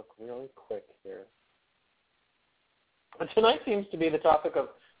me look really quick here. But tonight seems to be the topic of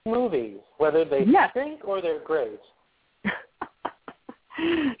movies, whether they stink or they're great.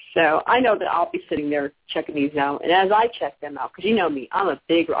 So I know that I'll be sitting there checking these out. And as I check them out, because you know me, I'll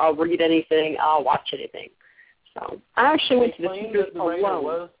read anything, I'll watch anything. So I actually went to the theater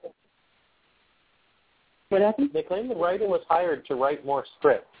alone. What happened? They claim the writer was hired to write more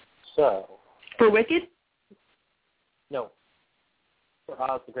scripts. So for Wicked? No. For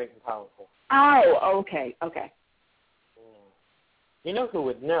Oz the Great and Powerful. Oh, okay. You know who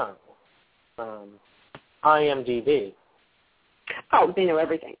would know? IMDb. Oh, they know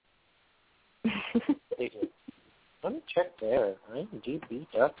everything. They do. Let me check there.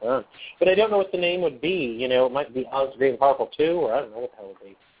 IMDb.com. But I don't know what the name would be. It might be Oz the Great and Powerful 2, or I don't know what the hell it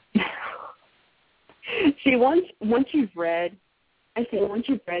would be. See, once you've read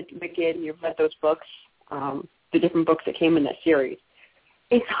Wicked and you've read those books, the different books that came in that series,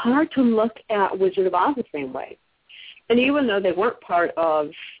 it's hard to look at Wizard of Oz the same way. And even though they weren't part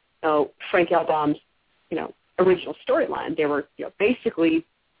of Frank L. Baum's, original storyline, they were basically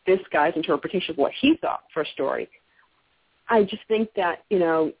this guy's interpretation of what he thought for a story. I just think that,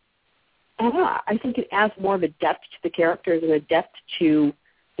 I don't know, I think it adds more of a depth to the characters and a depth to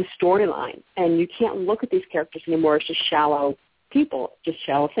the storyline. And you can't look at these characters anymore as just shallow people, just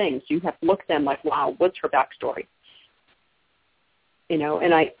shallow things. You have to look at them like, wow, what's her backstory?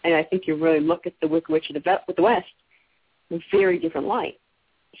 And I think you really look at the Wicked Witch of the West in a very different light.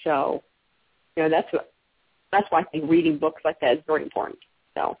 So, that's why I think reading books like that is very important.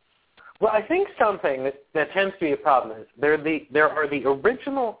 So, well, I think something that tends to be a problem is there are the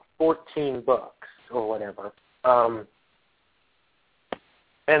original 14 books or whatever,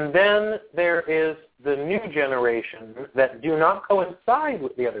 and then there is the new generation that do not coincide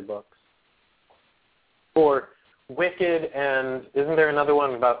with the other books. For Wicked, and isn't there another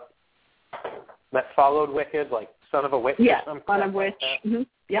one about that followed Wicked, like Son of a Witch? Yeah, Son of a Witch. Mm-hmm.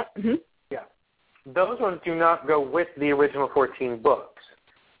 Yep. Mm-hmm. Yeah. Those ones do not go with the original 14 books.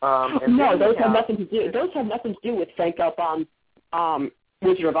 No, those have nothing to do. Those have nothing to do with Frank L. Baum,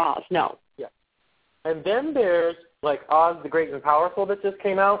 Wizard of Oz. No. Yeah. And then there's like Oz the Great and Powerful that just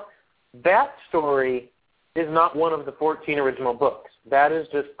came out. That story is not one of the 14 original books. That is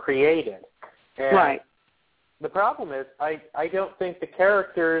just created. And right. The problem is I don't think the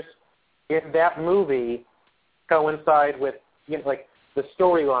characters in that movie coincide with, like the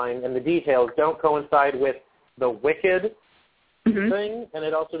storyline and the details don't coincide with the Wicked thing, and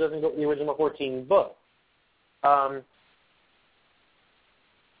it also doesn't go with the original 14 books.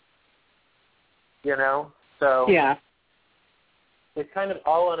 You know? So yeah. it's kind of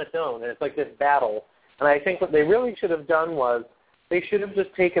all on its own, and it's like this battle. And I think what they really should have done was they should have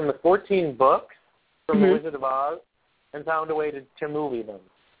just taken the 14 books from The Wizard of Oz and found a way to movie them,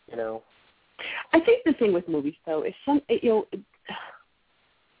 you know? I think the thing with movies, though, is they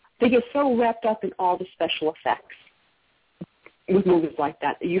get so wrapped up in all the special effects with movies like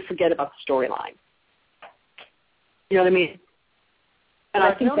that you forget about the storyline. You know what I mean? And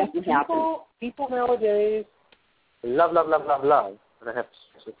I think that's what happens. People nowadays love, and I have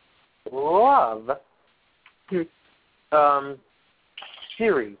to love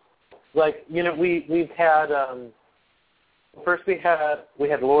series. Like, you know, we've had first we had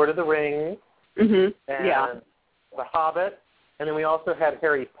Lord of the Rings and The Hobbit, and then we also had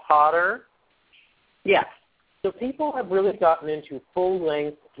Harry Potter. Yes. So people have really gotten into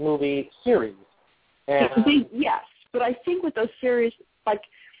full-length movie series. And yes, but I think with those series, like,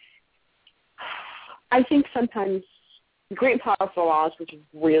 I think sometimes Great and Powerful Oz was a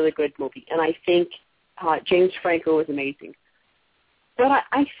really good movie, and I think James Franco was amazing. But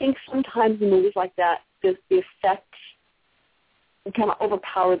I think sometimes in movies like that, the effects kind of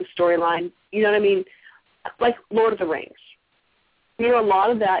overpower the storyline. You know what I mean? Like Lord of the Rings. You know, a lot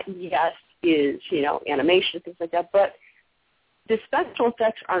of that, yes, is, you know, animation and things like that, but the special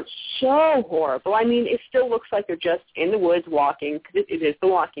effects aren't so horrible. I mean, it still looks like they're just in the woods walking, because it is the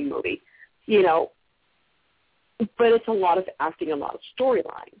walking movie, you know, but it's a lot of acting, a lot of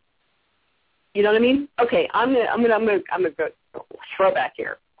storyline. You know what I mean? Okay, I'm gonna go throwback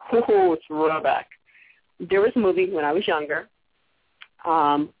here. Oh, throwback. There was a movie when I was younger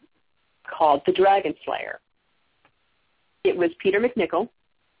called The Dragon Slayer. It was Peter McNichol,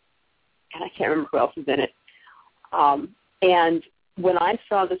 and I can't remember who else was in it. And when I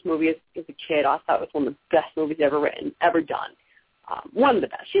saw this movie as a kid, I thought it was one of the best movies ever written, ever done. One of the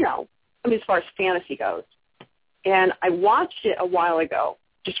best, you know, I mean, as far as fantasy goes. And I watched it a while ago,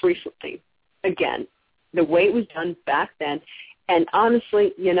 just recently, again, the way it was done back then. And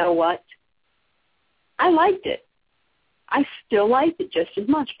honestly, you know what? I liked it. I still liked it just as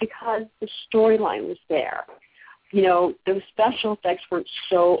much because the storyline was there. You know, the special effects weren't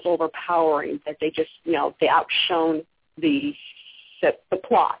so overpowering that they just, you know, they outshone the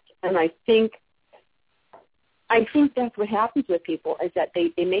plot. And I think that's what happens with people is that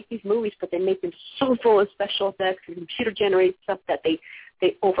they make these movies, but they make them so full of special effects and computer-generated stuff that they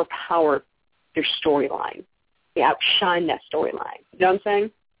overpower their storyline. They outshine that storyline. You know what I'm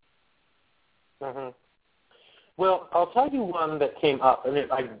saying? Mm-hmm. Well, I'll tell you one that came up, and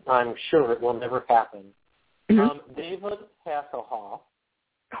I'm sure it will never happen. Mm-hmm. David Hasselhoff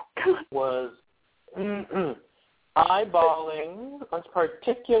was eyeballing a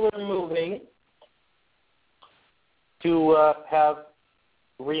particular movie to have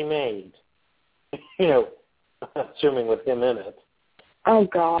remade. You know, assuming with him in it. Oh,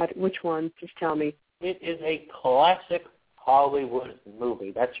 God. Which one? Just tell me. It is a classic Hollywood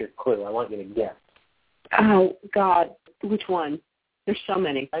movie. That's your clue. I want you to guess. Oh, God. Which one? There's so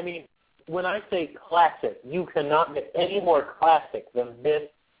many. I mean, when I say classic, you cannot get any more classic than this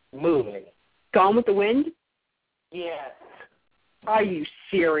movie. Gone with the Wind? Yes. Are you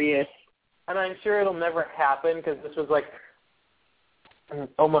serious? And I'm sure it'll never happen because this was like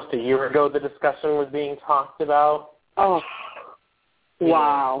almost a year ago the discussion was being talked about. Oh,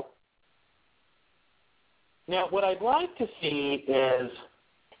 wow. Now, what I'd like to see is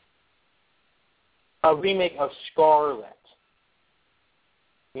a remake of Scarlet.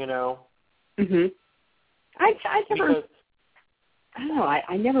 You know? Mm-hmm. I don't know.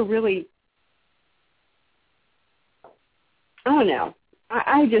 I never really, I don't know.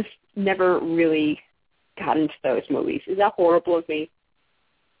 I just never really got into those movies. Is that horrible of me?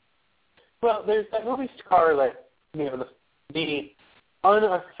 Well, there's that movie Scarlet, you know, the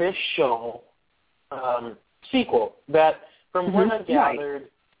unofficial sequel that, from what I've gathered,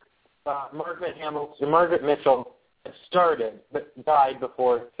 Margaret Mitchell had started but died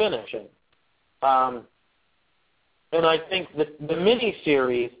before finishing. And I think the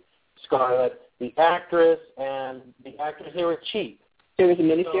miniseries Scarlet, the actress, they were cheap. There was a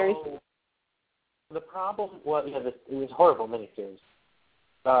miniseries? So the problem was, it was a horrible miniseries.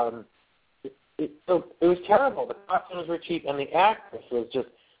 It was terrible. The costumes were cheap, and the actress was just,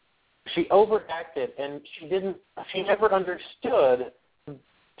 she overacted, and she never understood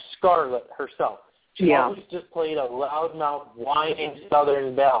Scarlet herself. She always just played a loudmouth, whining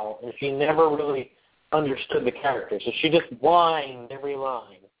Southern belle, and she never really understood the character. So she just whined every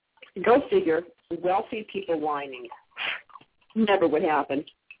line. Go figure. Wealthy people whining. Never would happen.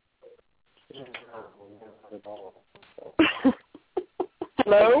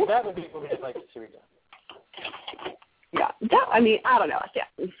 Hello? That would be what I'd like to see done. Yeah, I don't know.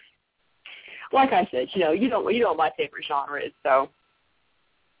 Yeah. Like I said, you know what my favorite genre is, so,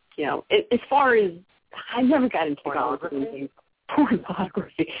 as far as, I never got into pornography.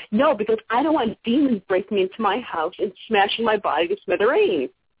 No, because I don't want demons breaking into my house and smashing my body to smithereens.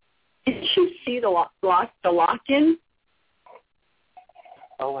 Did you see the lock-in?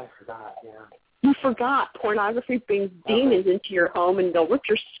 Oh, I forgot, yeah. You forgot. Pornography brings demons into your home, and they'll rip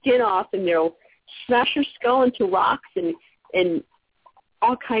your skin off, and they'll smash your skull into rocks and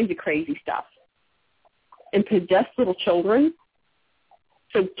all kinds of crazy stuff. And possess little children.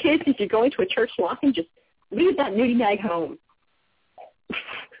 So kids, if you're going to a church lock-in, just leave that nudie mag home.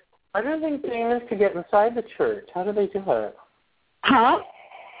 I don't think demons could get inside the church. How do they do it? Huh?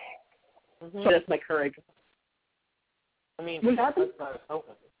 Mm-hmm. So that's my courage. I mean, What happened? that's not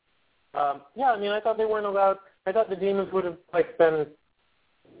open. Yeah, I thought they weren't allowed. I thought the demons would have, been...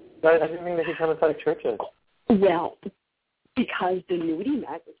 I didn't think they could come inside churches. Well, because the nudie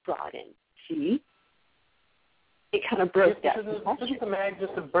mag was brought in, see? It kind of broke that. Didn't the mag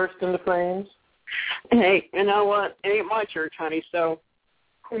just have burst into flames? Hey, you know what? It ain't my church, honey, so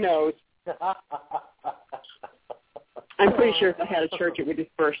who knows? I'm pretty sure if I had a church, it would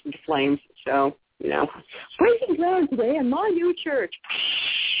just burst into flames. So, breaking ground today in my new church.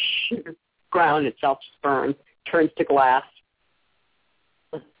 The ground itself just burns, turns to glass.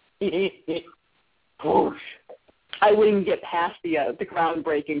 Whoosh. I wouldn't get past the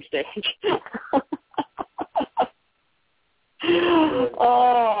groundbreaking stage.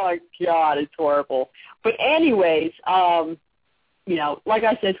 Oh, God, it's horrible. But anyways, like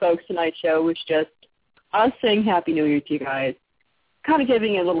I said, folks, tonight's show was just us saying Happy New Year to you guys, kind of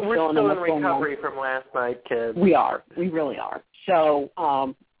giving you a little fill in on what's going on. We're still in recovery from last night, kids. We are. We really are. So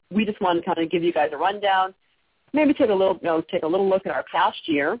we just want to kind of give you guys a rundown, maybe take a little look at our past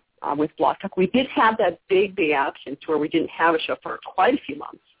year with Block Talk. We did have that big absence where we didn't have a show for quite a few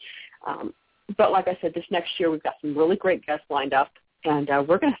months. But like I said, this next year we've got some really great guests lined up, and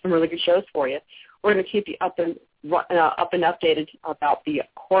we're going to have some really good shows for you. We're going to keep you up and updated about the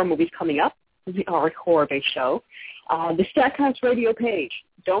horror movies coming up, our horror-based show. The Stackhouse Radio page,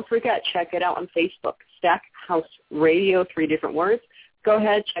 don't forget, check it out on Facebook. Stackhouse Radio, 3 different words. Go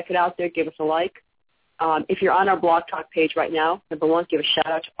ahead, check it out there, give us a like. If you're on our Blog Talk page right now, number one, give a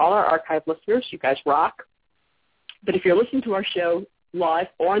shout-out to all our archive listeners. You guys rock. But if you're listening to our show live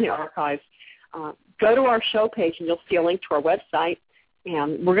or in the archives, go to our show page and you'll see a link to our website.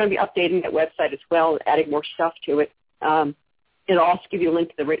 And we're going to be updating that website as well, adding more stuff to it. It'll also give you a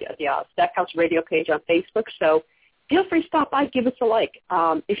link to the Stackhouse Radio page on Facebook. So feel free to stop by, give us a like.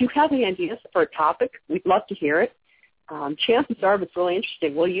 If you have any ideas for a topic, we'd love to hear it. Chances are, if it's really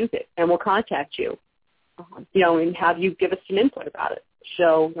interesting, we'll use it and we'll contact you, and have you give us some input about it.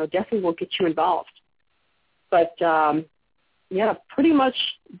 So definitely we'll get you involved. But pretty much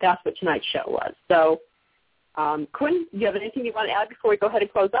that's what tonight's show was. So, Quinn, do you have anything you want to add before we go ahead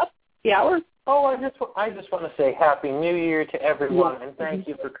and close up the hour? Oh, I just want to say Happy New Year to everyone, and thank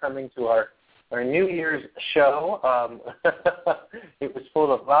you for coming to our New Year's show. It was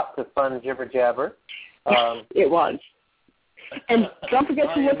full of lots of fun jibber jabber. It was. And don't forget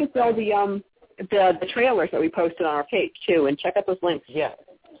to look at all the trailers that we posted on our page too, and check out those links. Yes.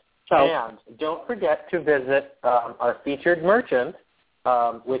 So, and don't forget to visit our featured merchant,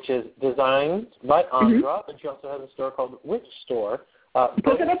 which is designed by Andra, and she also has a store called Witch Store.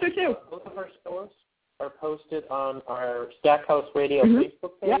 Both of us are too. Both of our stores are posted on our Stackhouse Radio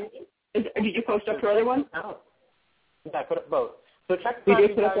Facebook page. Yep. Did you post up your other one? No. Yeah, I put up both. So check them out, you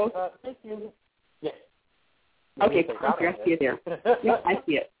did put up both? Thank you. Yes. Okay, I see it there. Yep, I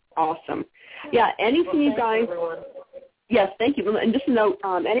see it. Awesome. Yeah, anything you guys... Everyone. Yes, thank you. And just a note,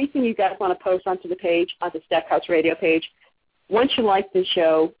 anything you guys want to post onto the page, on the Stackhouse Radio page, once you like the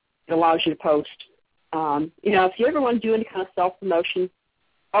show, it allows you to post. If you ever want to do any kind of self-promotion,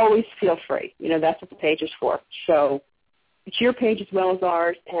 always feel free. That's what the page is for. So it's your page as well as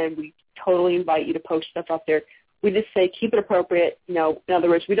ours, and we totally invite you to post stuff up there. We just say keep it appropriate. In other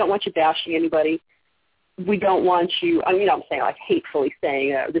words, we don't want you bashing anybody. We don't want you, I'm saying like hatefully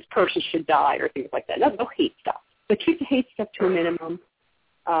saying this person should die or things like that. No hate stuff. But keep the hate stuff to a minimum.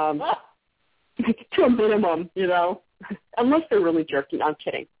 To a minimum, unless they're really jerky. I'm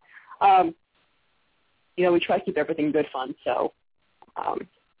kidding. We try to keep everything good fun. So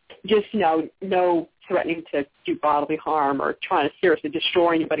just, no threatening to do bodily harm or trying to seriously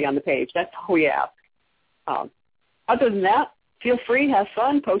destroy anybody on the page. That's all we ask. Other than that, feel free, have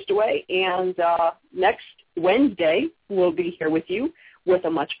fun, post away. And next Wednesday, we'll be here with you with a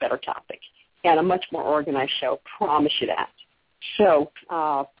much better topic and a much more organized show. Promise you that. So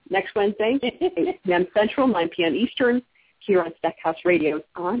next Wednesday, 8 p.m. Central, 9 p.m. Eastern, here on Stackhouse Radio's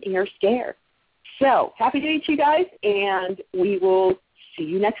On Air Scare. So happy to meet you guys, and we will see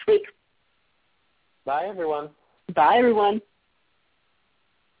you next week. Bye, everyone. Bye, everyone.